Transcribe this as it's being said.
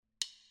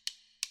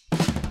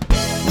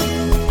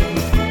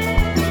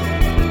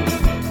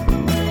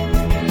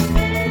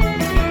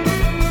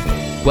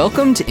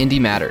Welcome to Indy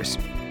Matters,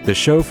 the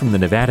show from the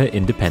Nevada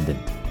Independent.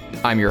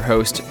 I'm your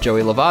host,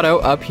 Joey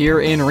Lovato, up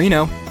here in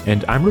Reno.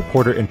 And I'm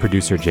reporter and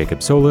producer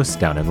Jacob Solis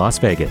down in Las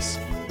Vegas.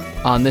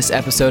 On this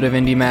episode of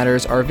Indy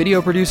Matters, our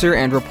video producer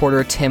and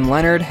reporter Tim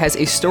Leonard has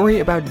a story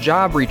about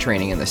job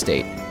retraining in the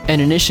state, an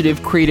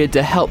initiative created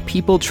to help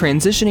people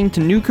transitioning to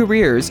new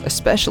careers,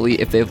 especially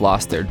if they've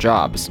lost their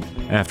jobs.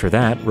 After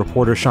that,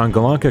 reporter Sean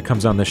Galanka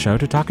comes on the show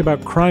to talk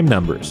about crime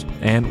numbers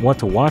and what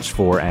to watch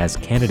for as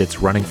candidates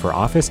running for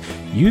office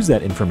use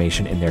that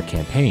information in their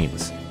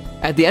campaigns.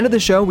 At the end of the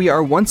show, we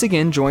are once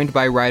again joined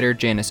by writer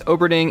Janice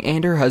Oberding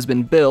and her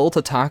husband Bill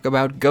to talk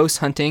about ghost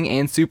hunting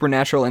and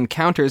supernatural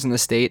encounters in the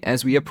state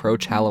as we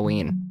approach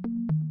Halloween.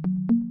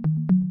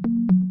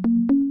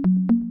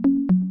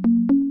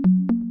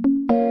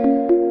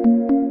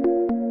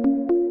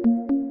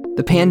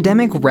 The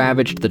pandemic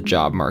ravaged the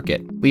job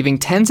market, leaving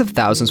tens of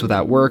thousands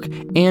without work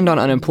and on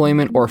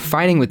unemployment or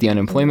fighting with the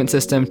unemployment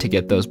system to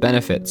get those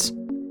benefits.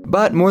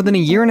 But more than a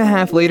year and a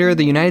half later,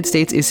 the United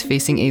States is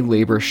facing a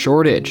labor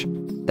shortage.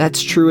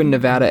 That's true in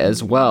Nevada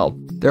as well.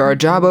 There are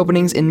job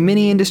openings in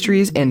many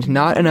industries and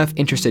not enough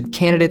interested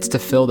candidates to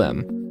fill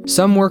them.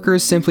 Some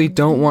workers simply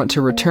don't want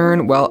to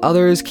return, while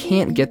others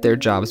can't get their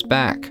jobs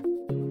back.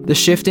 The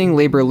shifting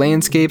labor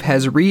landscape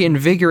has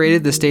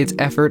reinvigorated the state's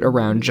effort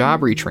around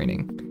job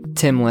retraining.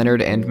 Tim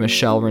Leonard and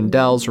Michelle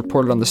Rendells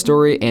reported on the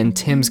story, and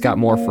Tim's got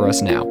more for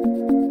us now.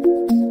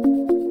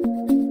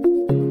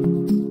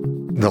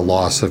 The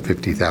loss of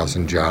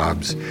 50,000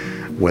 jobs,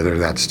 whether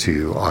that's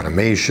to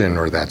automation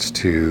or that's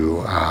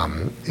to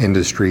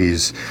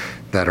industries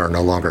that are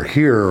no longer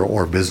here,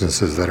 or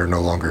businesses that are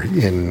no longer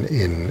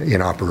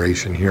in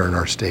operation here in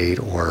our state,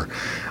 or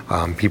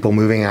people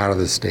moving out of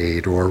the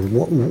state, or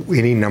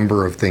any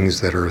number of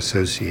things that are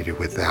associated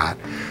with that.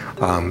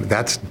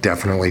 That's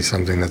definitely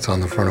something that's on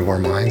the front of our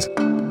minds.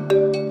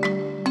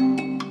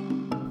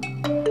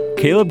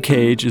 Caleb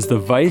Cage is the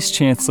Vice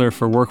Chancellor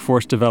for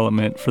Workforce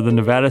Development for the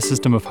Nevada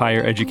System of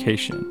Higher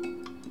Education.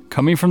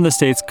 Coming from the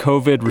state's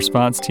COVID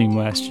response team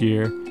last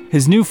year,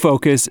 his new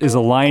focus is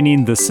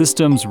aligning the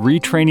system's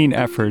retraining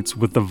efforts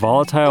with the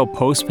volatile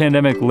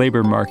post-pandemic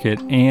labor market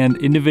and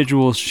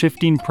individuals'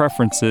 shifting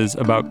preferences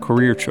about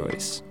career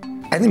choice.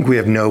 I think we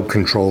have no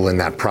control in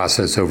that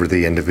process over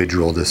the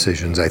individual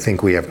decisions. I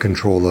think we have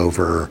control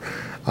over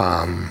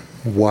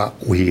what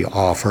we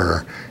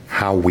offer,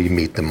 how we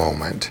meet the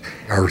moment.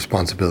 Our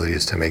responsibility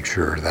is to make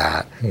sure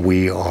that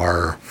we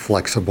are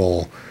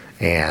flexible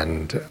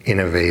and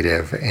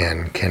innovative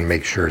and can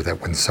make sure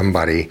that when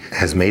somebody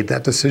has made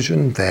that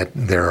decision, that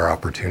there are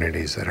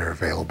opportunities that are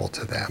available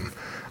to them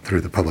through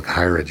the public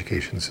higher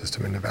education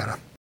system in Nevada.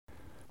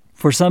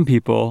 For some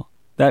people,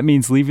 that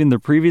means leaving their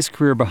previous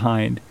career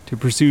behind to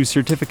pursue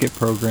certificate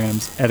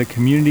programs at a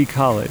community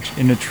college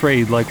in a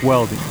trade like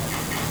welding.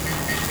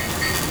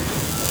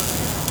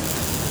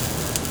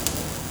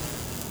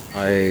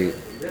 I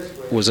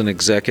was an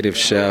executive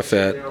chef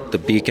at the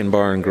Beacon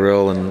Bar and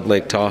Grill in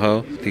Lake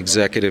Tahoe,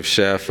 executive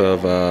chef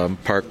of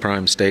Park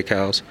Prime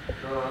Steakhouse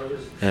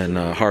and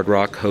Hard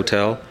Rock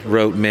Hotel.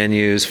 Wrote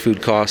menus, food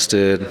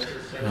costed,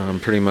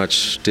 pretty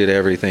much did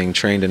everything,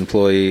 trained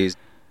employees.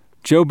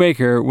 Joe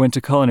Baker went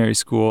to culinary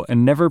school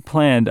and never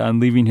planned on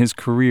leaving his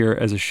career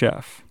as a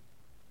chef.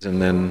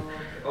 And then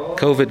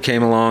COVID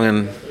came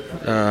along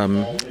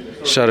and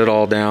shut it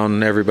all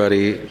down.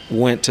 Everybody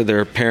went to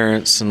their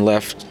parents and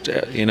left,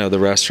 the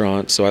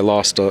restaurant. So I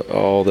lost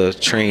all the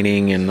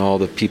training and all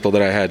the people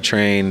that I had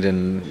trained,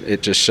 and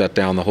it just shut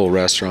down the whole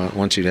restaurant.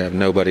 Once you have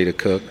nobody to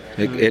cook,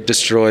 it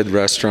destroyed the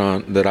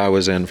restaurant that I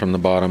was in from the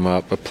bottom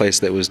up, a place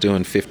that was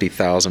doing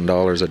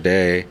 $50,000 a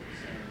day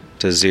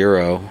to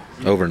zero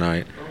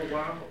overnight.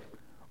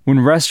 When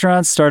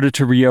restaurants started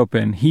to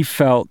reopen, he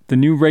felt the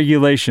new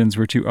regulations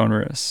were too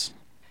onerous.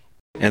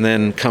 And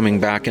then coming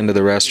back into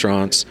the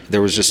restaurants,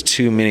 there was just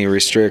too many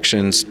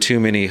restrictions, too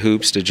many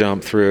hoops to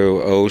jump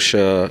through.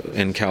 OSHA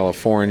in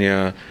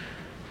California,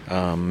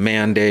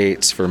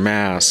 mandates for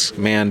masks,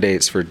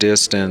 mandates for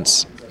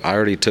distance. I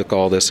already took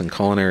all this in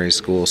culinary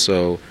school,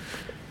 so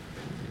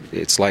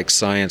it's like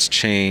science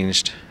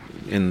changed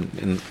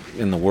in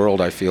the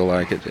world, I feel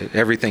like.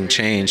 Everything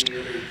changed,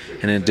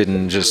 and it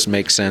didn't just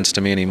make sense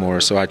to me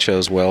anymore. So I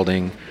chose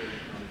welding,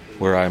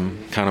 where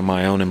I'm kind of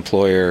my own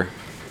employer.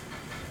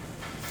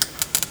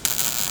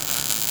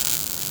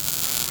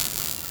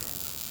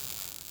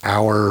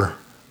 Our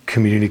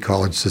community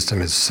college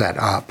system is set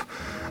up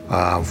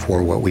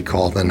for what we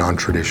call the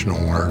non-traditional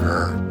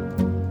learner.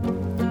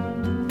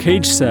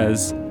 Cage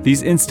says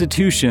these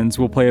institutions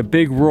will play a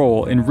big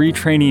role in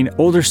retraining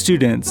older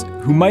students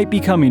who might be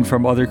coming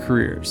from other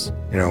careers.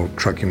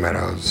 Truckee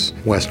Meadows,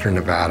 Western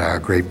Nevada,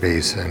 Great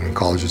Basin,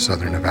 College of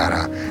Southern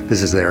Nevada,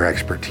 this is their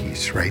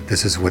expertise, right?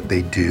 This is what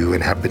they do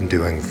and have been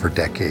doing for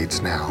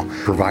decades now,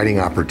 providing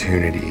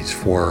opportunities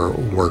for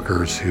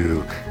workers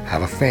who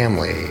have a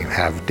family,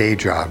 have day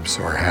jobs,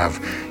 or have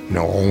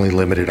only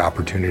limited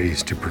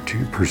opportunities to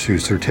pursue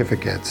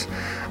certificates.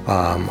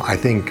 I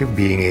think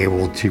being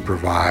able to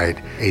provide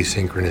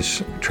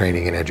asynchronous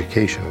training and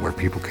education where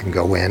people can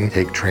go in,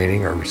 take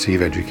training or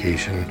receive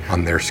education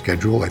on their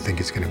schedule, I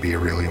think is going to be a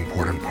really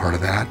important part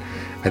of that.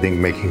 I think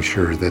making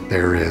sure that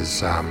there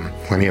is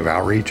plenty of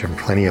outreach and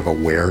plenty of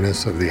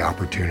awareness of the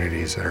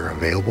opportunities that are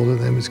available to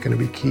them is going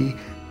to be key.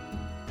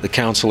 The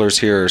counselors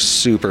here are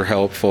super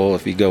helpful.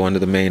 If you go into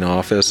the main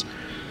office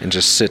and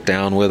just sit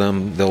down with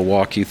them, they'll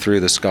walk you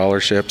through the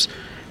scholarships,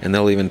 and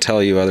they'll even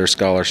tell you other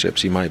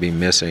scholarships you might be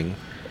missing.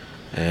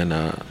 And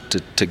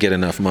to get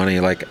enough money,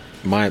 like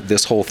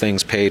this whole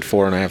thing's paid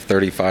for, and I have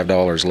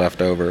 $35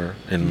 left over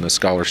in the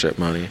scholarship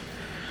money.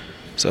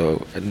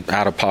 So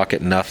out of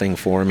pocket, nothing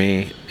for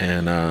me,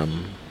 and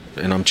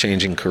I'm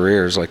changing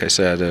careers. Like I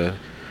said,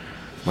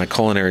 my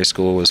culinary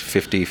school was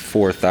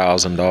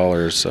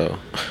 $54,000, so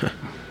I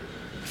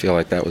feel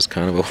like that was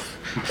kind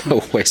of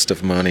a waste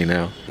of money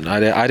now. I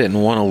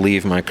didn't want to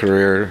leave my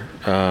career.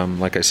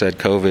 Like I said,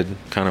 COVID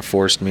kind of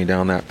forced me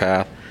down that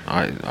path.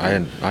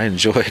 I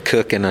enjoy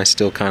cooking. I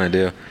still kind of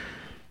do.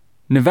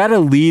 Nevada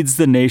leads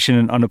the nation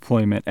in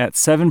unemployment at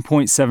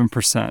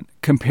 7.7%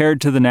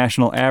 compared to the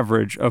national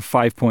average of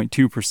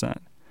 5.2%.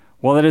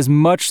 While that is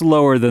much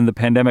lower than the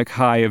pandemic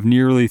high of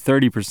nearly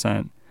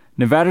 30%,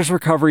 Nevada's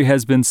recovery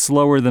has been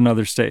slower than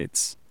other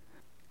states.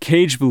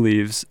 Cage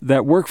believes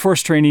that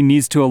workforce training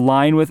needs to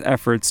align with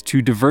efforts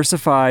to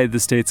diversify the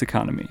state's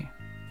economy.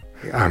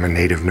 I'm a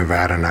native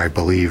Nevadan. I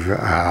believe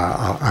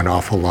an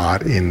awful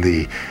lot in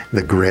the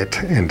grit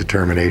and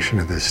determination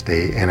of this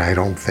state, and I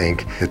don't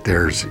think that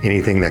there's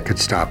anything that could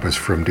stop us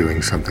from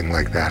doing something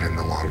like that in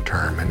the long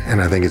term.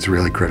 And I think it's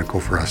really critical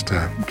for us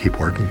to keep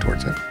working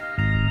towards it.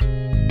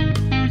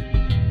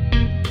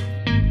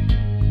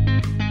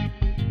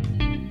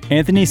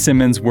 Anthony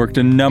Simmons worked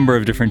a number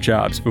of different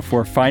jobs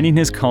before finding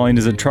his calling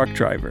as a truck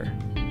driver.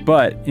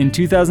 But in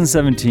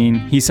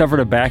 2017, he suffered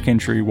a back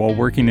injury while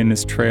working in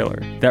his trailer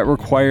that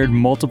required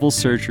multiple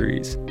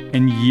surgeries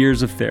and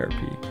years of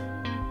therapy.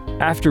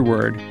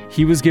 Afterward,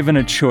 he was given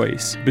a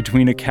choice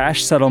between a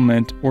cash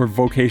settlement or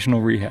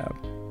vocational rehab.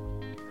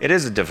 It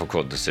is a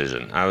difficult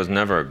decision. I was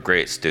never a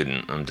great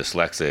student. I'm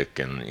dyslexic,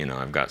 and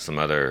I've got some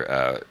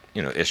other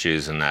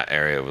issues in that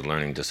area with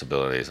learning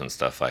disabilities and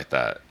stuff like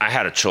that. I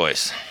had a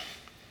choice.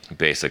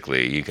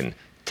 Basically, you can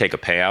take a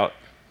payout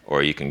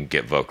or you can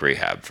get voc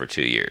rehab for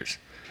 2 years.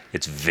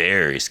 It's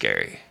very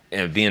scary.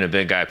 And being a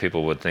big guy,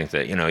 people would think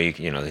that,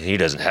 he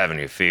doesn't have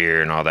any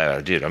fear and all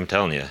that. Dude, I'm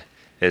telling you,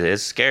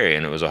 it's scary,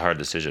 and it was a hard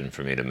decision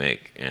for me to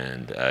make.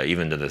 And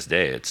even to this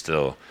day, it's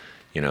still,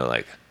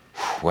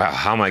 wow,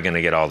 how am I going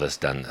to get all this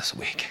done this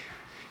week?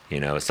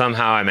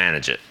 Somehow I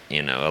manage it,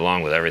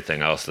 along with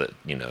everything else that,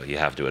 you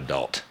have to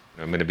adult.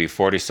 I'm going to be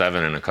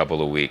 47 in a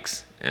couple of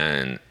weeks,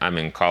 and I'm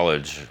in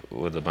college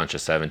with a bunch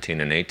of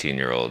 17 and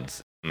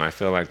 18-year-olds. I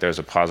feel like there's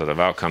a positive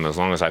outcome as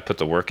long as I put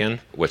the work in,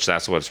 which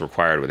that's what's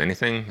required with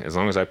anything. As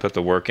long as I put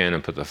the work in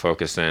and put the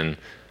focus in,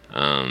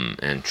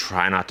 and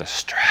try not to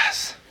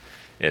stress,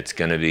 it's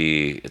gonna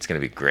be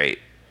great,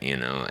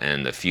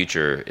 and the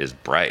future is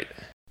bright.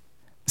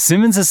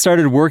 Simmons has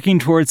started working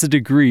towards a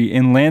degree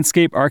in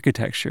landscape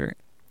architecture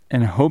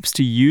and hopes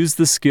to use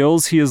the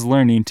skills he is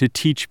learning to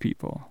teach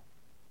people.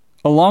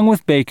 Along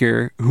with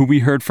Baker, who we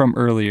heard from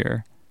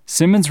earlier,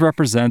 Simmons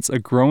represents a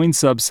growing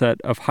subset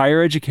of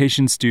higher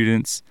education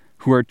students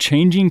who are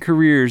changing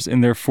careers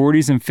in their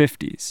 40s and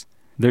 50s.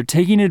 They're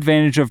taking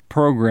advantage of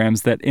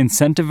programs that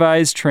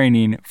incentivize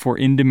training for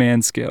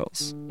in-demand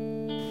skills.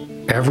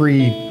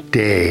 Every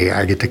day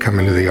I get to come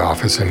into the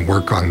office and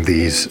work on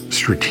these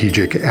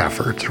strategic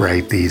efforts,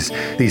 right? These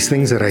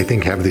things that I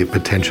think have the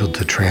potential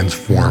to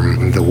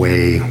transform the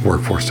way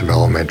workforce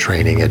development,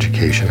 training,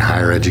 education,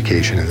 higher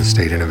education in the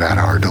state of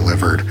Nevada are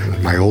delivered.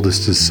 My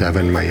oldest is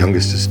 7, my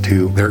youngest is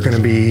 2. They're going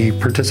to be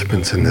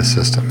participants in this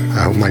system.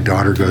 I hope my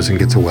daughter goes and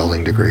gets a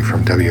welding degree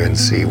from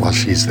WNC while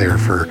she's there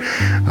for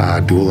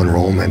dual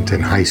enrollment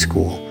in high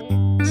school.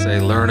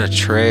 Say learn a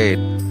trade,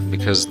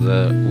 because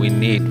we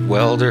need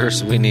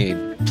welders, we need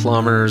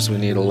plumbers, we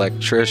need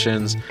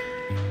electricians,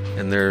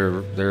 and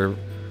they're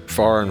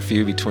far and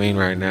few between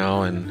right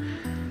now. And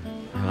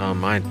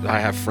I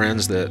have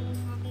friends that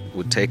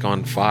would take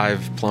on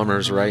 5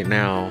 plumbers right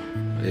now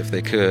if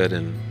they could,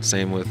 and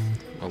same with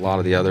a lot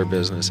of the other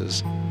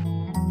businesses.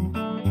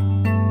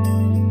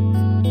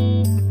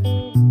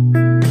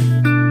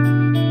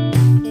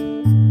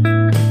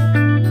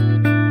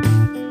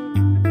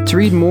 To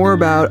read more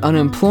about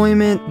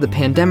unemployment, the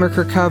pandemic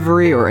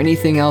recovery, or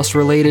anything else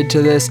related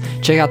to this,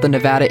 check out the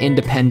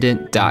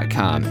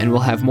NevadaIndependent.com, and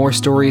we'll have more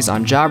stories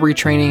on job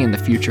retraining in the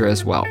future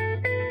as well.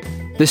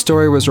 This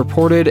story was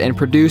reported and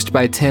produced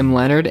by Tim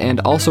Leonard and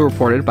also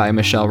reported by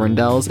Michelle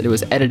Rindels. It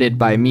was edited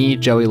by me,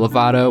 Joey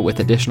Lovato, with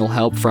additional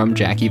help from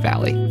Jackie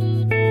Valley.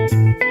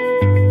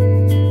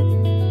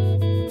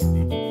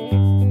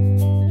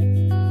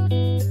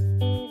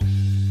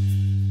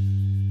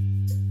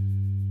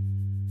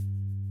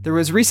 There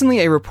was recently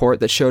a report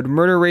that showed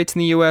murder rates in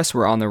the U.S.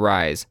 were on the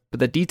rise, but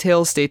the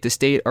details state to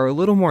state are a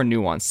little more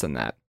nuanced than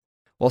that.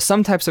 While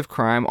some types of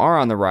crime are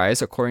on the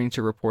rise, according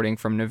to reporting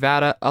from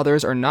Nevada,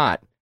 others are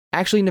not.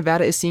 Actually,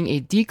 Nevada is seeing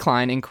a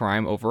decline in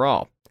crime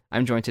overall.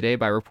 I'm joined today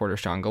by reporter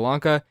Sean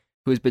Golonka,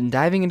 who has been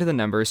diving into the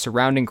numbers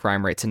surrounding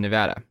crime rates in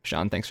Nevada.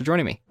 Sean, thanks for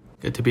joining me.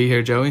 Good to be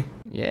here, Joey.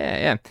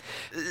 Yeah.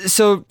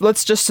 So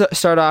let's just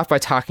start off by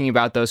talking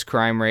about those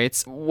crime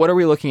rates. What are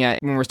we looking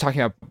at when we're talking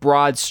about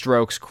broad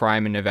strokes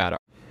crime in Nevada?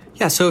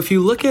 Yeah, so if you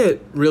look at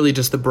really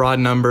just the broad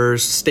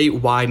numbers,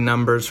 statewide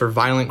numbers for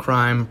violent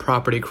crime,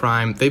 property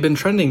crime, they've been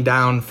trending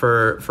down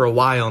for a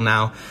while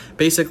now.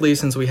 Basically,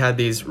 since we had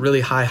these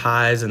really high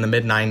highs in the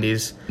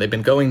mid-90s, they've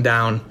been going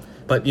down.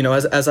 But,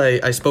 as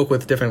I spoke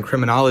with different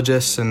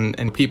criminologists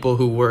and people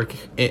who work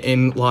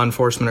in law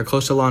enforcement or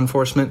close to law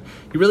enforcement,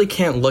 you really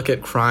can't look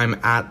at crime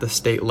at the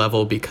state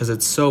level because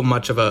it's so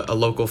much of a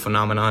local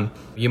phenomenon.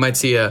 You might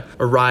see a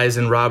rise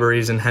in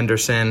robberies in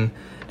Henderson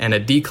and a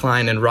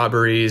decline in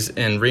robberies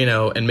in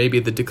Reno, and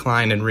maybe the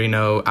decline in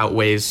Reno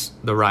outweighs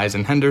the rise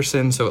in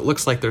Henderson. So it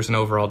looks like there's an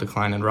overall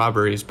decline in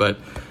robberies, but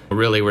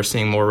really we're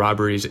seeing more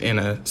robberies in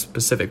a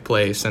specific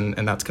place,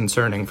 and that's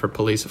concerning for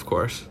police, of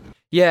course.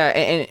 Yeah,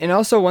 and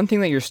also one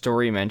thing that your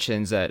story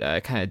mentions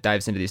that kind of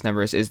dives into these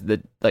numbers is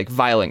the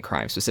violent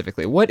crime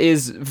specifically. What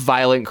is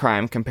violent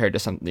crime compared to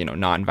some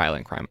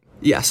non-violent crime?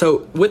 Yeah,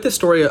 so with this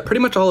story,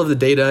 pretty much all of the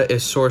data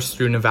is sourced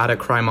through Nevada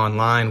Crime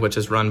Online, which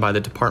is run by the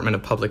Department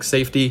of Public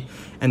Safety.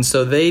 And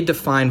so they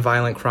define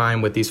violent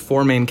crime with these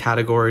four main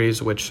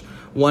categories, which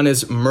one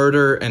is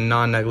murder and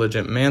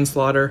non-negligent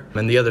manslaughter,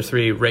 and the other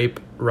three, rape,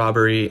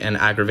 robbery, and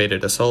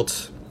aggravated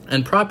assaults.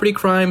 And property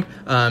crime,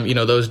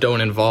 those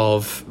don't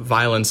involve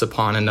violence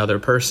upon another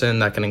person.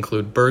 That can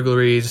include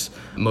burglaries,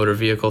 motor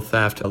vehicle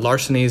theft,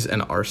 larcenies,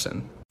 and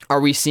arson. Are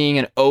we seeing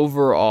an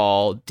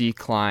overall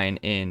decline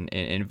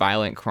in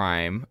violent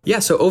crime? Yeah,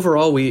 so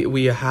overall,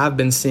 we have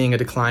been seeing a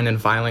decline in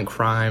violent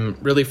crime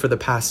really for the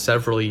past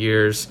several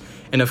years.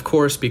 And of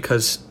course,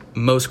 because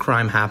most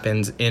crime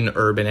happens in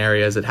urban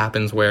areas, it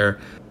happens where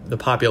the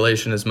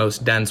population is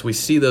most dense. We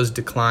see those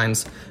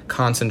declines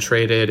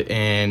concentrated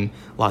in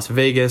Las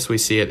Vegas. We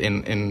see it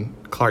in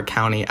Clark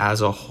County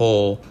as a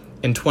whole.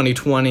 In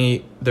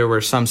 2020, there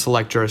were some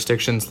select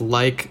jurisdictions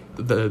like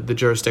the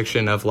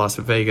jurisdiction of Las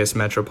Vegas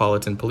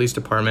Metropolitan Police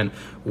Department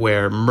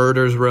where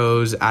murders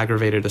rose,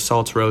 aggravated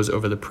assaults rose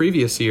over the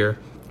previous year.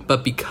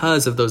 But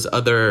because of those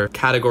other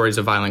categories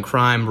of violent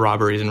crime,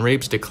 robberies and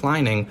rapes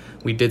declining,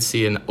 we did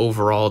see an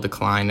overall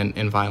decline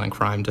in violent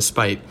crime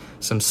despite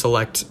some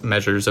select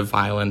measures of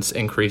violence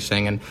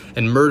increasing.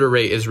 And murder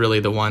rate is really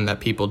the one that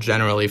people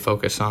generally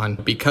focus on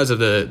because of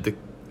the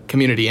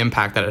community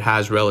impact that it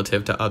has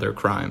relative to other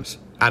crimes.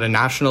 At a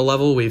national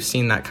level, we've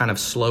seen that kind of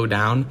slow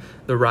down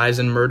the rise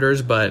in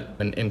murders, but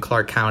in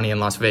Clark County and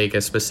Las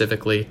Vegas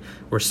specifically,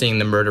 we're seeing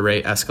the murder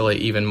rate escalate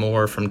even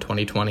more from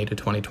 2020 to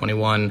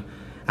 2021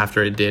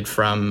 after it did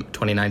from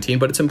 2019.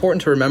 But it's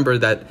important to remember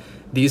that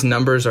these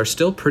numbers are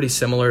still pretty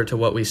similar to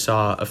what we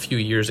saw a few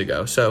years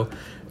ago. So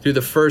through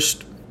the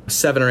first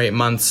 7 or 8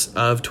 months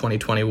of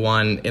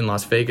 2021 in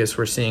Las Vegas,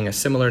 we're seeing a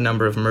similar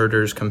number of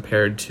murders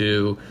compared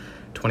to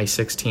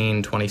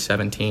 2016,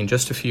 2017,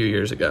 just a few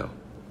years ago.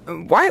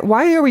 Why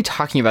are we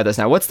talking about this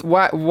now?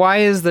 Why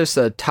is this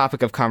a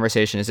topic of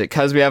conversation? Is it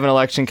because we have an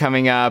election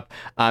coming up?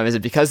 Is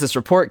it because this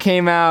report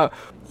came out?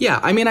 Yeah,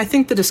 I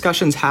think the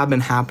discussions have been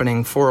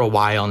happening for a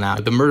while now.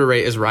 The murder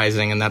rate is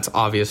rising, and that's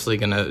obviously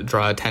going to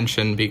draw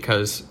attention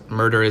because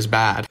murder is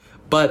bad.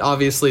 But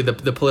obviously, the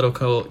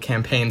political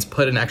campaigns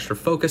put an extra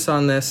focus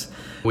on this.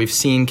 We've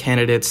seen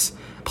candidates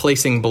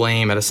placing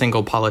blame at a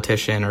single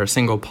politician or a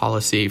single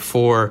policy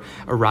for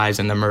a rise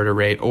in the murder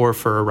rate or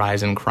for a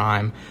rise in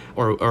crime,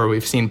 or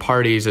we've seen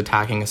parties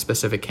attacking a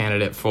specific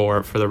candidate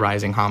for the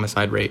rising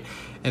homicide rate.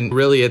 And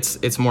really,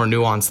 it's more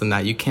nuanced than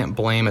that. You can't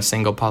blame a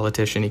single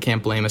politician. You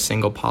can't blame a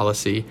single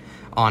policy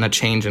on a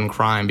change in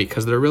crime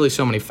because there are really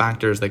so many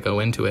factors that go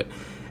into it.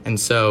 And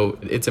so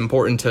it's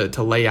important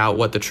to lay out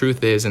what the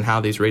truth is and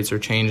how these rates are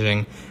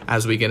changing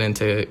as we get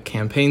into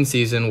campaign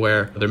season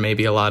where there may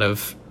be a lot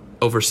of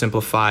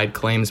oversimplified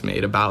claims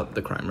made about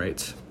the crime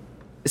rates.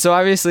 So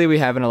obviously we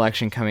have an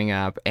election coming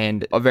up,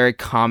 and a very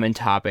common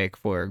topic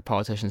for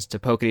politicians to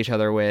poke at each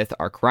other with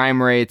are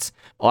crime rates.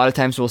 A lot of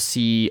times we'll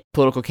see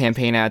political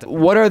campaign ads.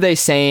 What are they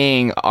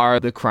saying are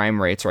the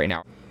crime rates right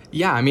now?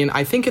 Yeah,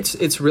 I think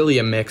it's really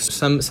a mix.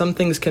 Some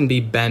things can be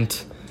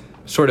bent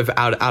sort of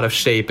out of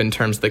shape in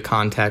terms of the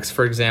context.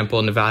 For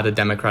example, Nevada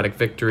Democratic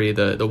Victory,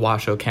 the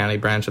Washoe County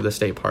branch of the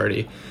state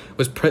party,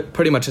 was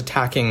pretty much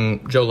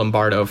attacking Joe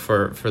Lombardo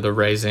for the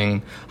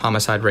raising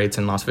homicide rates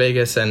in Las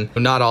Vegas. And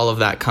not all of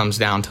that comes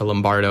down to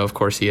Lombardo. Of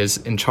course, he is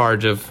in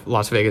charge of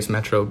Las Vegas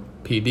Metro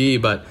PD,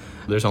 but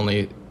there's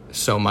only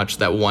so much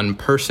that one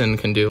person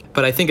can do.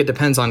 But I think it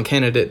depends on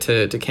candidate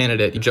to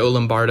candidate. Joe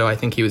Lombardo, I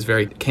think he was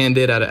very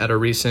candid at a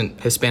recent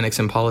Hispanics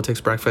in Politics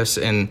breakfast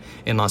in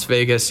Las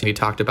Vegas. He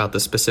talked about the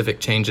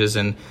specific changes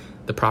in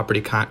the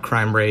property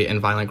crime rate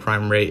and violent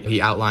crime rate. He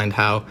outlined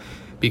how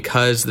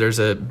because there's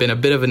been a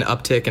bit of an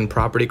uptick in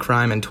property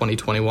crime in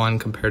 2021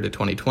 compared to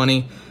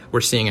 2020,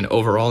 we're seeing an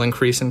overall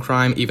increase in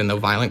crime, even though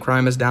violent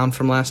crime is down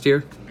from last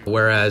year.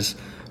 Whereas,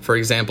 for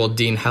example,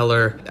 Dean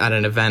Heller at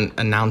an event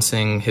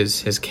announcing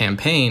his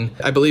campaign,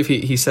 I believe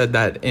he said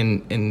that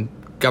in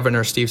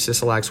Governor Steve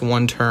Sisolak's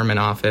one term in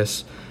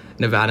office,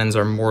 Nevadans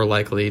are more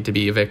likely to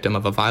be a victim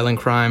of a violent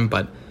crime,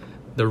 but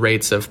the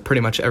rates of pretty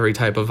much every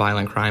type of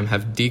violent crime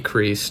have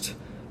decreased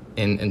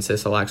in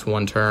Sisolak's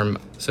one term.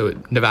 So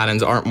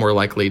Nevadans aren't more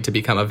likely to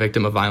become a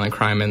victim of violent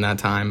crime in that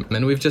time.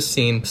 And we've just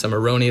seen some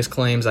erroneous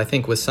claims. I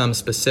think with some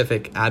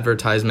specific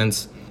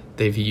advertisements,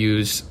 they've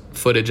used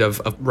footage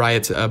of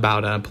riots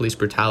about police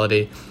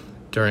brutality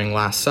during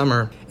last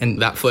summer,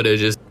 and that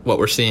footage is what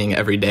we're seeing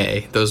every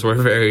day. Those were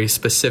very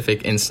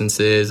specific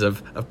instances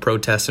of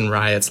protests and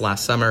riots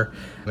last summer.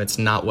 It's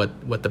not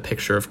what the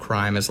picture of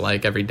crime is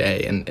like every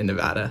day in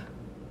Nevada.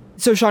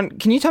 So, Sean,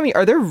 can you tell me,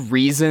 are there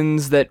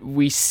reasons that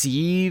we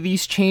see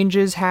these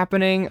changes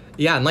happening?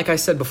 Yeah, and like I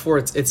said before,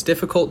 it's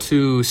difficult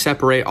to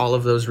separate all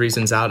of those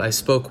reasons out. I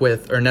spoke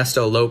with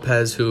Ernesto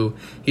Lopez,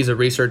 he's a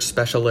research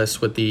specialist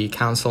with the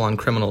Council on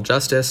Criminal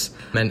Justice,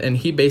 and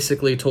he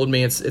basically told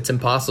me it's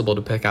impossible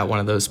to pick out one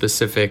of those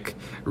specific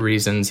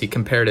reasons. He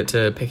compared it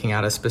to picking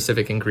out a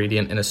specific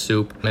ingredient in a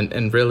soup,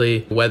 and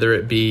really, whether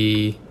it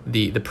be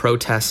the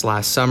protests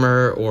last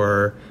summer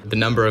or the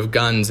number of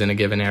guns in a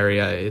given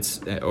area,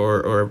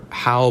 or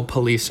how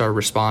police are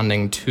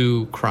responding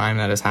to crime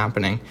that is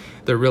happening.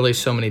 There are really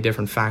so many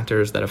different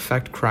factors that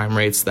affect crime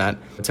rates that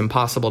it's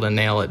impossible to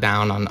nail it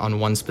down on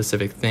one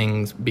specific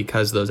thing,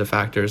 because those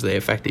factors, they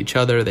affect each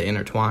other, they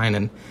intertwine,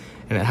 and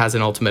it has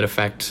an ultimate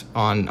effect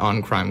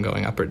on crime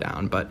going up or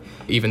down. But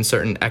even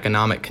certain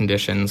economic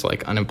conditions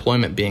like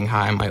unemployment being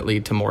high might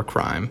lead to more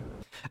crime.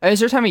 Is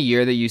there a time of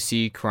year that you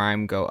see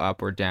crime go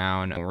up or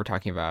down? When we're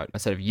talking about,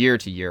 instead of year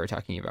to year, we're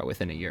talking about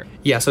within a year.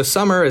 Yeah, so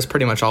summer is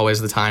pretty much always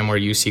the time where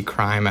you see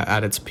crime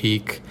at its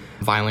peak,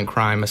 violent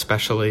crime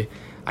especially.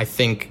 I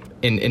think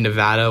in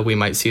Nevada, we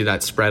might see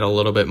that spread a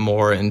little bit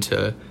more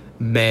into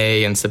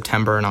May and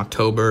September and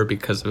October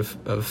because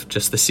of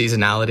just the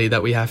seasonality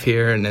that we have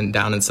here and then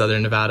down in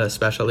southern Nevada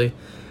especially.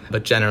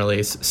 But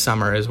generally,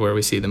 summer is where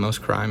we see the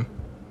most crime.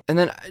 And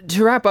then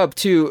to wrap up,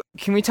 too,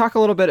 can we talk a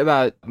little bit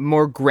about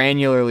more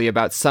granularly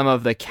about some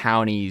of the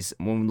counties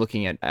when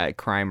looking at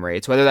crime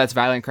rates, whether that's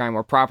violent crime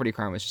or property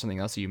crime, which is something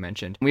else that you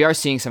mentioned. We are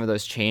seeing some of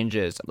those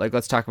changes. Like,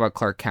 let's talk about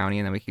Clark County,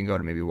 and then we can go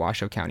to maybe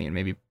Washoe County and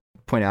maybe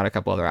point out a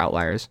couple other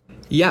outliers.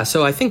 Yeah,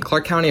 so I think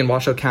Clark County and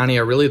Washoe County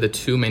are really the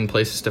two main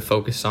places to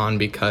focus on,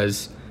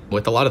 because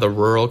with a lot of the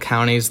rural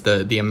counties,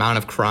 the amount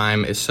of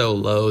crime is so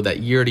low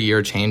that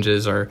year-to-year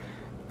changes are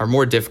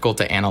more difficult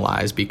to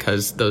analyze,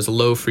 because those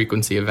low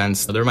frequency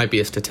events, there might be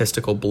a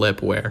statistical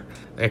blip where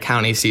a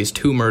county sees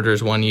 2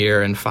 murders one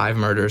year and 5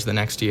 murders the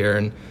next year.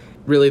 And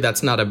really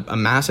that's not a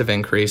massive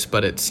increase,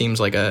 but it seems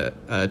like a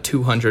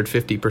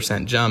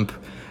 250% jump.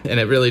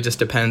 And it really just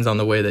depends on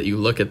the way that you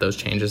look at those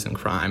changes in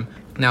crime.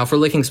 Now, if we're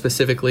looking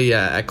specifically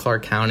at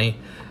Clark County,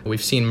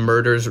 we've seen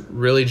murders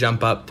really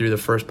jump up through the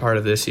first part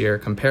of this year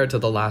compared to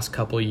the last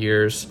couple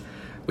years.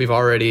 We've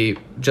already,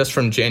 just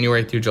from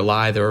January through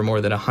July, there were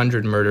more than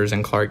 100 murders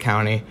in Clark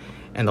County.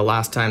 And the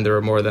last time there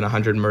were more than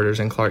 100 murders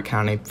in Clark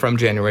County from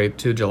January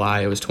to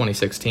July, it was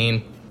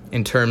 2016.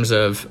 In terms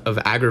of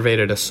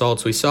aggravated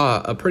assaults, we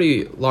saw a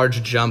pretty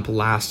large jump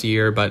last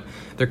year, but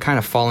they're kind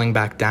of falling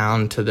back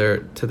down to their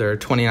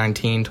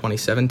 2019,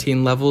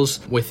 2017 levels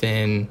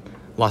within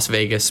Las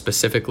Vegas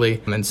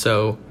specifically. And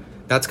so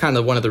that's kind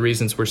of one of the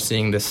reasons we're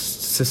seeing this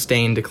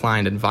sustained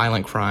decline in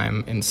violent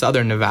crime in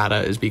southern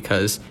Nevada, is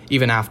because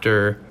even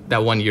after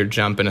that 1 year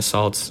jump in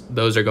assaults,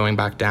 those are going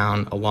back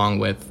down along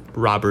with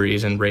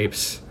robberies and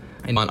rapes.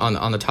 And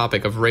on the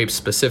topic of rapes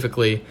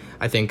specifically,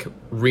 I think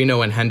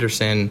Reno and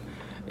Henderson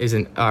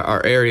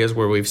are areas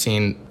where we've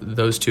seen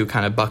those two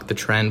kind of buck the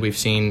trend. We've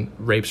seen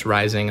rapes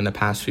rising in the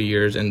past few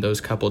years in those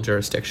couple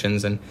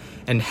jurisdictions. And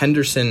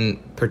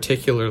Henderson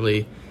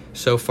particularly,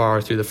 so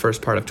far through the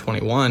first part of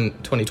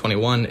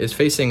 2021, is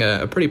facing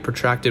a pretty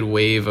protracted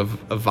wave of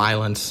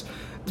violence.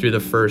 Through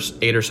the first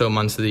 8 or so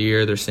months of the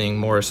year, they're seeing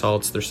more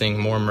assaults, they're seeing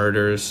more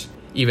murders.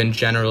 Even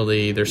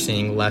generally, they're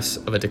seeing less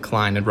of a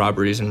decline in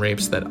robberies and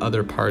rapes that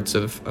other parts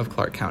of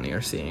Clark County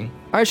are seeing.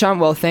 All right, Sean,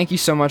 well, thank you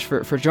so much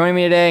for joining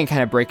me today and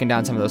kind of breaking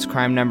down some of those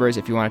crime numbers.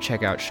 If you want to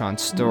check out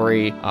Sean's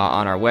story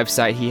on our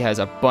website, he has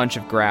a bunch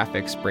of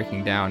graphics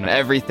breaking down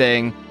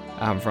everything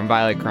from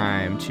violent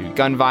crime to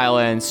gun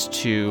violence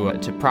to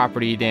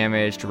property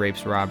damage to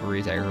rapes,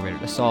 robberies,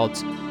 aggravated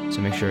assaults.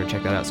 So make sure to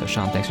check that out. So,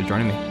 Sean, thanks for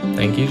joining me.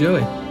 Thank you,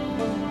 Joey.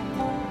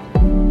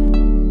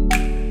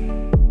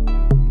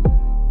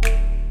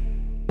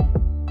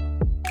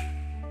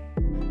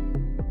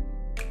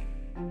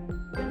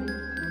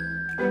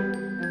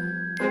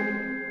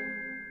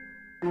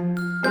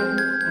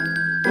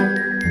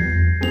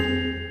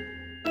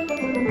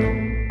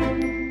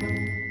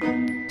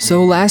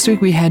 So last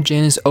week we had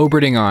Janice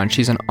Oberding on.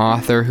 She's an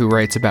author who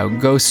writes about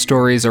ghost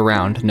stories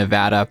around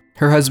Nevada.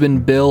 Her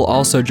husband Bill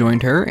also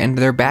joined her, and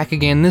they're back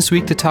again this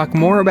week to talk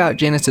more about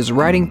Janice's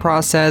writing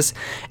process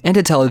and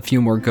to tell a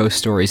few more ghost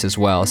stories as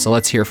well. So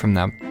let's hear from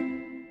them.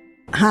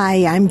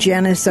 Hi, I'm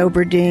Janice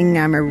Oberding.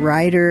 I'm a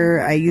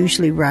writer. I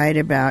usually write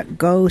about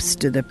ghosts,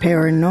 the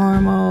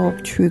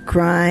paranormal, true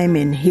crime,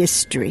 and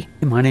history.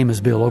 My name is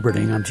Bill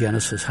Oberding. I'm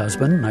Janice's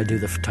husband, and I do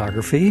the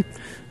photography.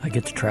 I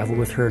get to travel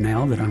with her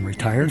now that I'm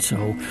retired,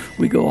 so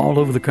we go all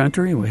over the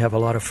country and we have a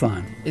lot of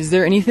fun. Is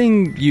there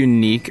anything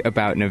unique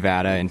about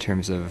Nevada in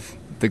terms of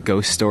the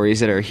ghost stories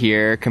that are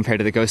here compared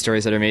to the ghost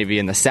stories that are maybe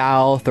in the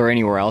South or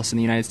anywhere else in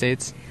the United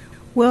States?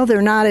 Well,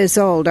 they're not as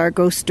old. Our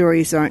ghost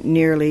stories aren't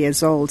nearly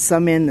as old.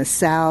 Some in the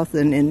South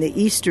and in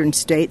the eastern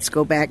states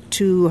go back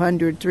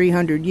 200,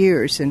 300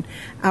 years, and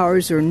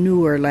ours are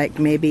newer, like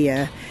maybe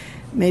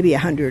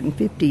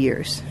 150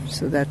 years.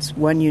 So that's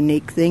one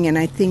unique thing, and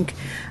I think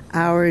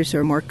ours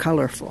are more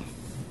colorful.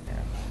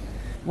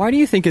 Why do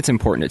you think it's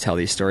important to tell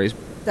these stories?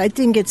 I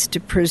think it's to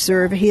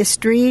preserve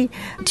history,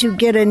 to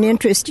get an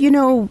interest. You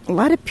know, a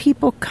lot of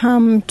people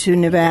come to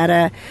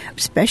Nevada,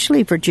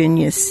 especially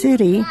Virginia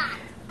City,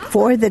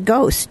 for the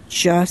ghost,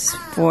 just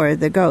for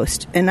the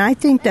ghost. And I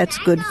think that's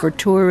good for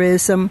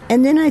tourism.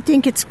 And then I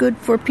think it's good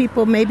for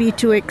people maybe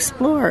to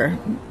explore.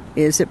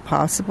 Is it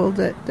possible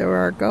that there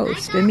are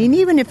ghosts? I mean,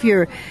 even if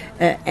you're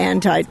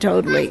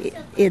anti-totally,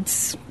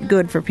 it's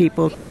good for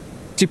people.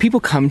 Do people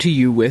come to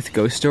you with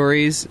ghost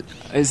stories?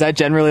 Is that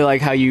generally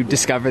like how you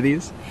discover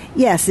these?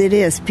 Yes, it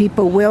is.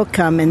 People will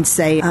come and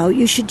say, oh,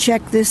 you should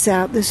check this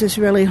out. This is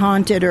really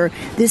haunted, or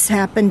this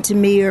happened to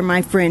me or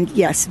my friend.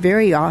 Yes,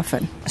 very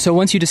often. So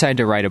once you decide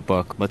to write a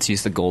book, let's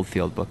use the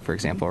Goldfield book, for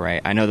example,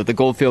 right? I know that the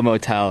Goldfield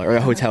Motel or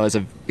a hotel is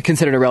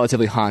considered a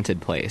relatively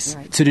haunted place.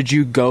 Right. So did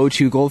you go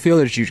to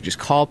Goldfield, or did you just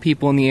call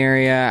people in the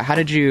area? How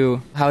did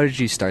you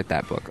start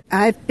that book?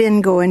 I've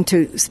been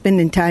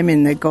spending time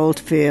in the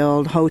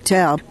Goldfield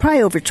Hotel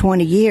probably over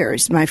 20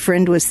 years. My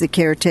friend was the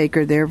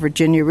caretaker there,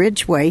 Virginia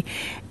Ridgeway,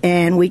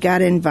 and we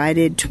got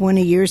invited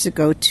 20 years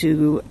ago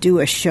to do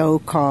a show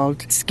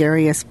called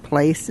Scariest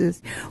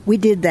Places. We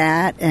did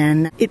that,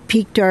 and it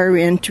piqued our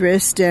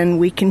interest, and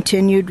we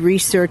continued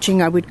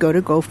researching. I would go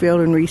to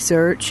Goldfield and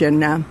research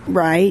and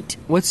write.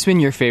 What's been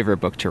your favorite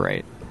book to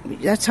write?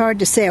 That's hard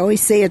to say. I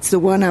always say it's the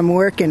one I'm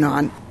working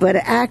on. But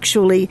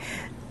actually,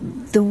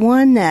 the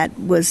one that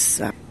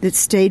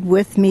stayed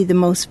with me the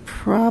most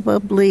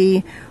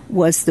probably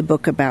was the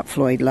book about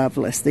Floyd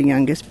Loveless, the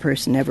youngest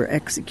person ever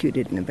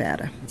executed in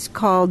Nevada. It's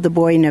called The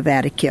Boy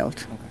Nevada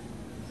Killed.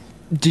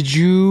 Did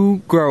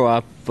you grow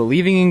up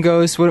believing in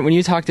ghosts? When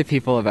you talk to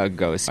people about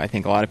ghosts, I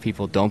think a lot of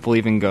people don't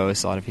believe in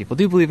ghosts. A lot of people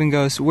do believe in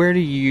ghosts. Where do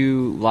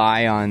you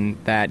lie on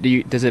that?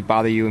 Does it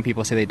bother you when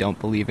people say they don't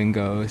believe in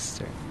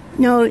ghosts? Or?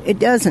 No, it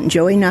doesn't,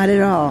 Joey, not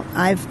at all.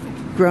 I've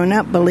grown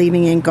up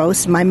believing in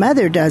ghosts. My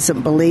mother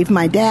doesn't believe.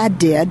 My dad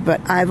did, but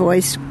I've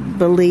always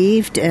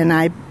believed,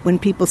 and when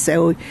people say,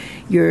 oh,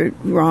 you're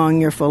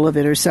wrong, you're full of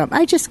it or something,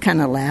 I just kind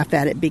of laugh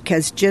at it,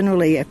 because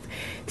generally if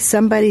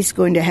somebody's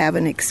going to have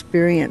an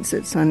experience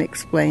that's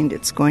unexplained,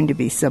 it's going to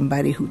be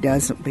somebody who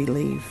doesn't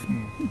believe.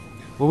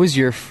 What was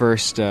your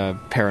first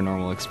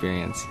paranormal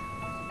experience?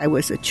 I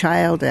was a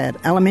child at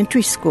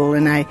elementary school,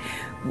 and I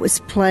was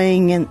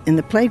playing in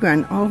the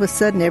playground. All of a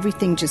sudden,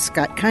 everything just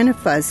got kind of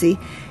fuzzy,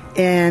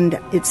 and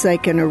it's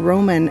like an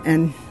aroma,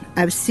 and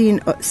I've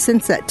seen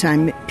since that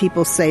time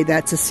people say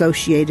that's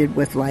associated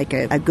with like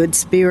a good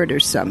spirit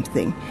or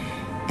something.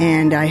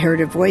 And I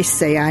heard a voice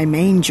say, I'm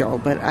Angel,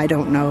 but I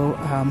don't know.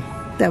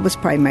 That was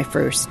probably my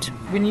first.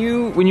 When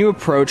you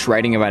approach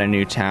writing about a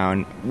new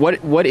town,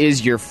 what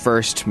is your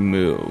first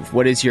move?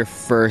 What is your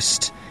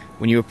first,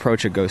 when you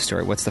approach a ghost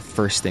story, what's the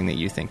first thing that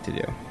you think to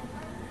do?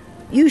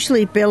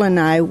 Usually Bill and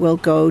I will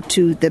go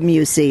to the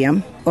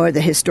museum or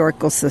the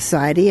Historical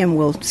Society, and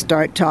we'll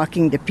start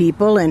talking to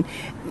people, and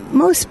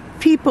most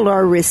people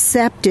are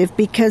receptive,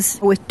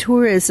 because with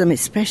tourism,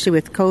 especially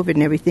with COVID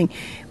and everything,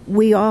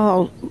 we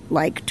all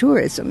like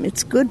tourism.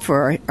 It's good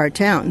for our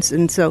towns,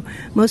 and so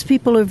most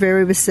people are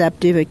very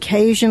receptive.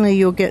 Occasionally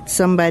you'll get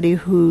somebody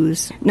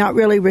who's not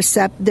really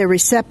receptive. They're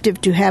receptive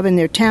to having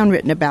their town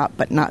written about,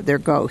 but not their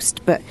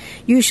ghost. But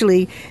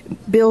usually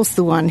Bill's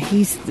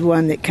he's the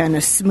one that kind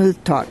of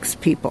smooth talks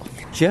people.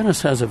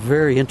 Janice has a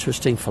very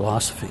interesting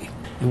philosophy,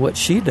 and what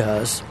she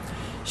does,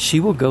 she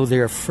will go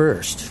there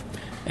first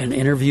and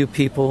interview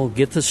people,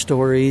 get the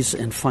stories,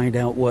 and find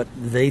out what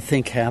they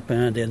think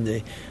happened, and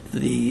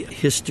the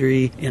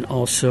history, and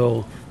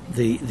also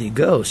the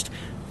ghost.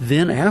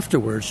 Then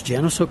afterwards,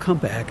 Janice will come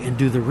back and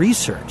do the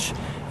research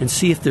and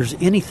see if there's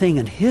anything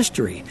in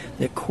history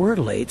that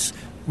correlates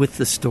with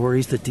the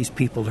stories that these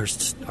people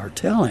are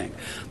telling.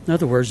 In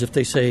other words, if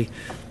they say,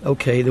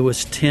 okay, there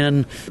was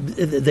 10,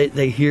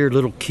 they hear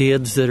little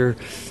kids that are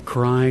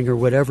crying or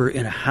whatever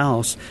in a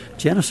house,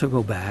 Janice will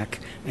go back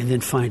and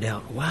then find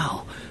out,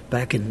 wow,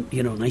 back in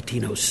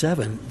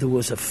 1907, there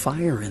was a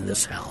fire in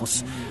this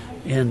house,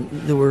 and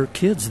there were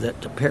kids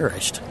that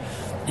perished.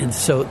 And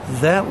so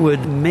that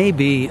would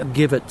maybe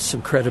give it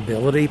some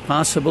credibility,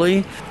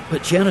 possibly.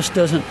 But Janice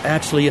doesn't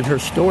actually, in her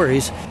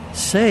stories,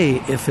 say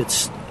if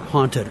it's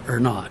haunted or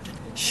not.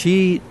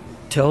 She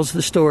tells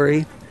the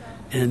story,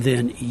 and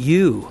then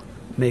you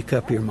make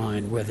up your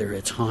mind whether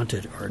it's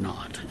haunted or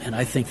not. And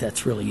I think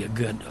that's really a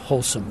good,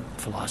 wholesome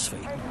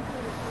philosophy.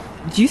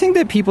 Do you think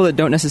that people that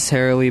don't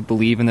necessarily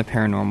believe in the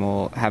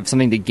paranormal have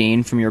something to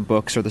gain from your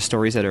books or the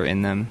stories that are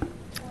in them?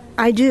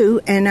 I do,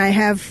 and I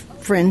have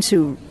friends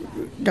who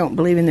don't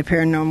believe in the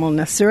paranormal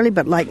necessarily,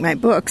 but like my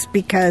books,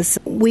 because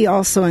we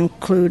also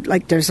include,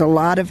 like, there's a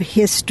lot of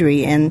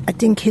history, and I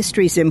think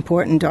history is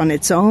important on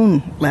its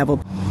own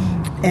level.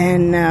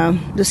 And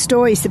the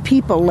stories, the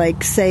people,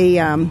 like, say,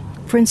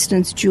 for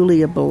instance,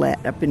 Julia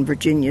Billette up in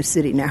Virginia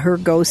City. Now, her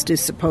ghost is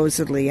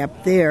supposedly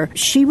up there.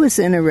 She was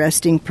an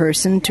interesting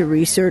person to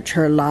research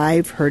her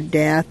life, her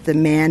death, the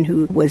man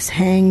who was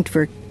hanged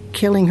for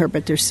killing her,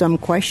 but there's some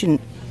question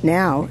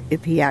now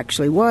if he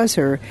actually was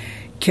her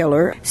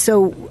killer.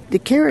 So the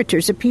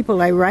characters, the people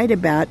I write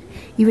about,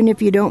 even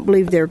if you don't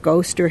believe their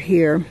ghosts are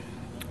here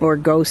or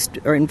ghosts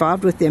are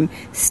involved with them,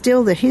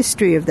 still the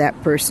history of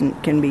that person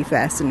can be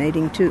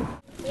fascinating too.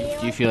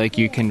 Do you feel like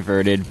you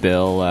converted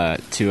Bill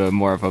to a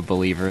more of a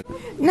believer?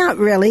 Not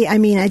really. I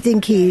mean, I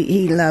think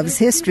he loves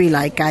history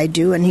like I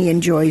do, and he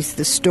enjoys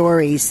the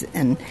stories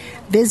and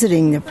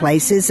visiting the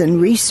places and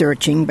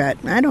researching,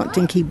 but I don't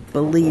think he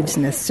believes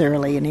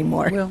necessarily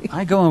anymore. Well,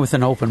 I go in with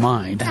an open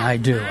mind, and I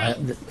do,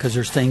 because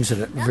there's things that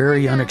are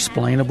very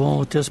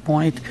unexplainable at this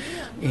point,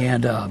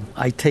 and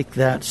I take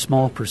that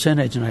small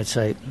percentage and I'd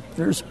say,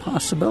 there's a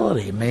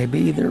possibility,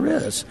 maybe there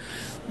is,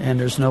 and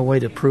there's no way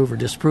to prove or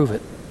disprove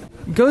it.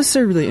 Ghosts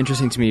are really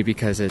interesting to me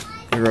because it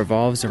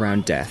revolves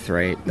around death,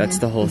 right? That's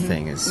the whole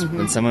thing, is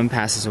when someone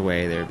passes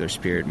away, their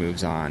spirit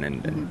moves on,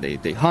 and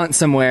they haunt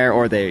somewhere,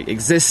 or they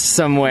exist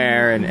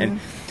somewhere. And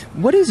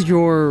what is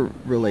your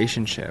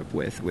relationship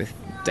with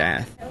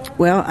death?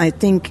 Well, I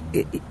think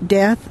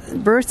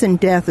birth and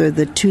death are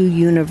the two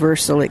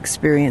universal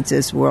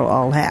experiences we'll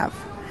all have.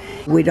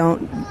 We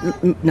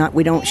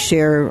don't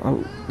share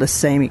the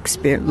same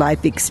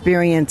life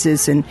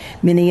experiences and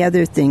many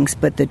other things,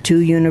 but the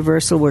two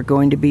universal, we're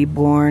going to be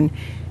born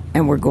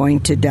and we're going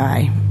to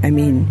die. I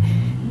mean,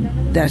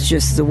 that's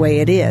just the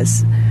way it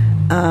is.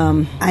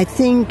 I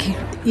think,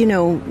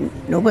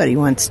 nobody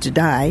wants to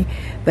die,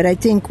 but I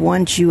think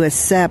once you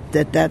accept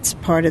that that's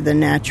part of the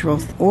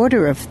natural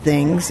order of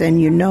things, and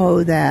you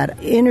know that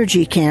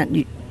energy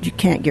you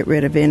can't get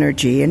rid of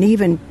energy. And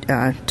even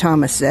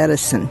Thomas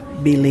Edison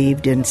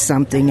believed in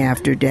something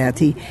after death.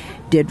 He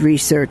did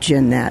research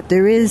in that.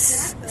 There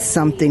is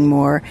something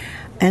more.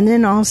 And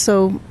then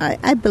also,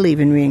 I believe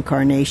in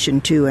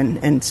reincarnation too.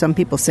 And some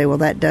people say, well,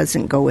 that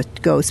doesn't go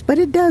with ghosts. But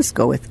it does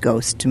go with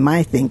ghosts, to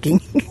my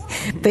thinking.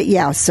 But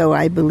yeah, so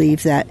I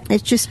believe that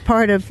it's just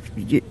part of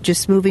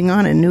just moving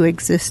on a new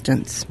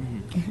existence.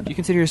 Do you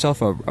consider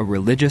yourself a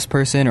religious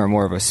person or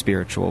more of a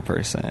spiritual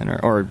person?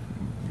 Or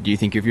do you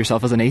think of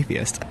yourself as an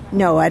atheist?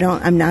 No, I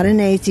don't. I'm not an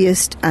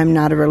atheist. I'm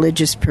not a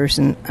religious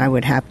person. I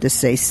would have to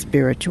say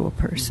spiritual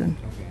person.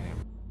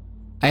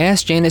 I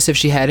asked Janice if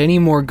she had any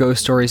more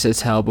ghost stories to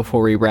tell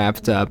before we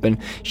wrapped up, and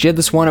she had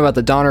this one about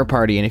the Donner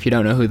Party, and if you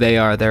don't know who they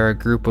are, they're a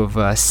group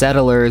of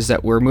settlers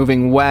that were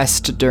moving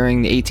west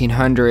during the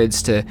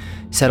 1800s to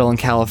settle in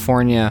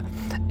California,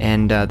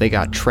 and they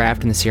got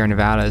trapped in the Sierra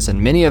Nevadas,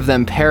 and many of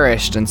them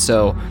perished, and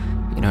so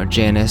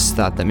Janice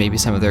thought that maybe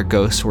some of their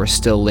ghosts were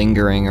still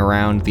lingering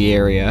around the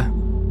area.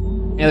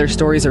 Any other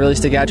stories that really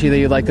stick out to you that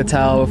you'd like to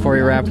tell before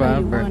we wrap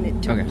up?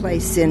 It took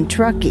place in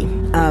Truckee,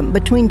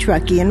 between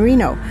Truckee and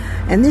Reno.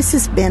 And this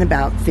has been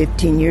about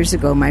 15 years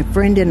ago. My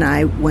friend and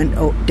I went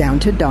down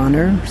to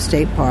Donner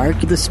State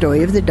Park, the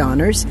story of the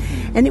Donners,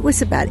 and it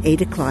was about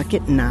 8 o'clock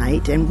at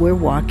night, and we're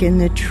walking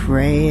the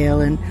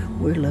trail, and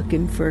we're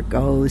looking for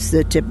ghosts.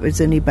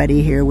 Is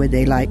anybody here? Would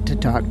they like to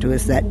talk to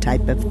us? That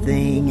type of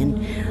thing.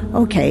 And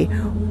okay,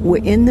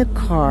 we're in the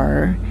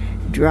car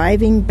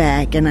driving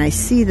back, and I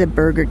see the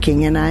Burger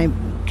King, and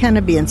I'm kind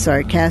of being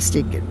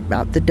sarcastic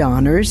about the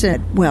Donners.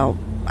 And, well,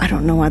 I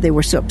don't know why they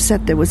were so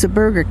upset. There was a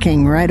Burger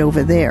King right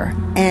over there,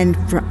 and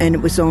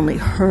it was only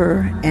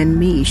her and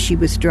me. She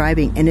was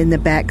driving, and in the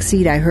back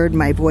seat, I heard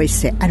my voice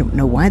say, I don't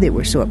know why they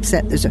were so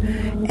upset.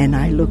 And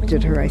I looked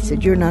at her. I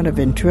said, you're not a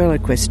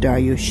ventriloquist, are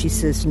you? She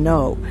says,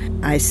 no.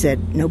 I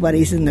said,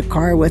 nobody's in the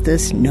car with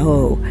us?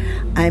 No.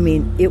 I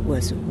mean, it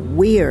was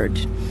weird.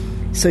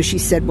 So she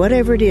said,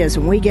 whatever it is,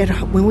 when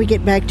we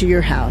get back to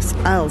your house,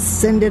 I'll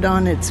send it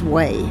on its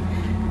way.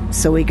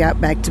 So we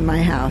got back to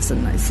my house,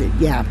 and I said,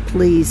 yeah,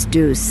 please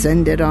do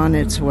send it on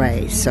its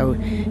way. So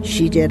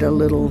she did a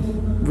little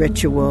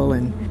ritual,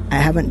 and I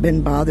haven't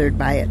been bothered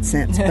by it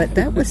since. But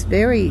that was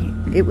very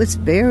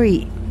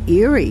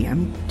eerie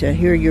to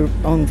hear your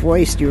own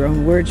voice, your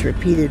own words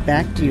repeated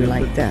back to you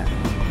like that.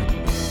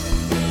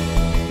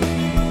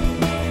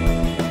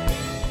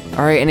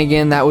 All right, and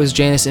again, that was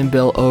Janice and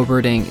Bill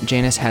Oberding.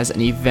 Janice has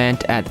an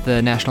event at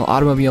the National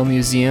Automobile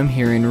Museum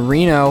here in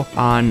Reno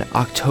on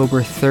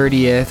October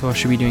 30th. Well,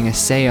 she'll be doing a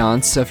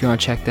seance, so if you want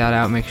to check that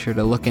out, make sure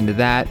to look into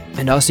that.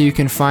 And also, you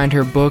can find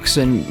her books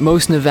in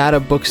most Nevada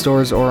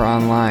bookstores or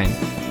online.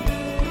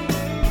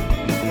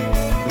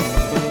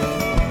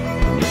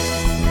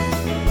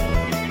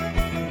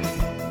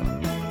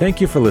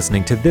 Thank you for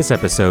listening to this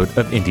episode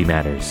of Indie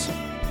Matters.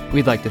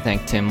 We'd like to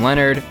thank Tim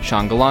Leonard,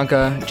 Sean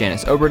Golonka,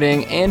 Janice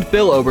Oberding, and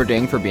Bill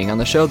Oberding for being on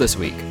the show this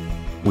week.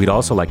 We'd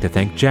also like to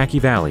thank Jackie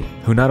Valley,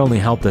 who not only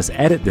helped us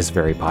edit this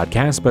very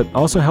podcast, but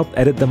also helped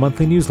edit the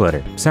monthly newsletter,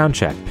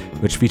 Soundcheck,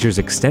 which features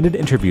extended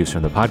interviews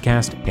from the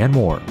podcast and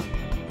more.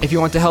 If you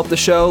want to help the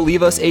show,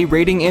 leave us a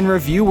rating and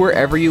review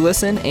wherever you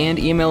listen, and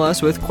email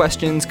us with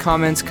questions,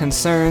 comments,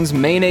 concerns,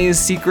 mayonnaise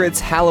secrets,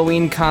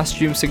 Halloween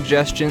costume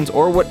suggestions,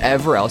 or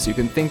whatever else you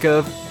can think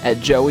of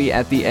at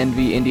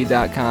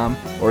joey@thenvyindie.com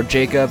or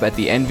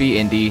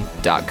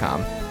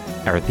jacob@thenvyindie.com.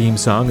 Our theme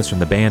song is from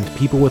the band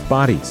People with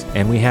Bodies,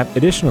 and we have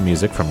additional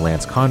music from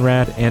Lance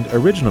Conrad and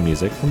original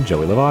music from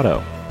Joey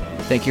Lovato.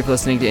 Thank you for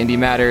listening to Indie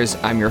Matters.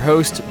 I'm your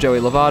host, Joey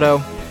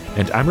Lovato.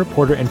 And I'm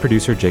reporter and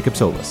producer Jacob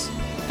Solis.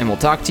 And we'll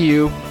talk to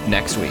you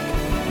next week.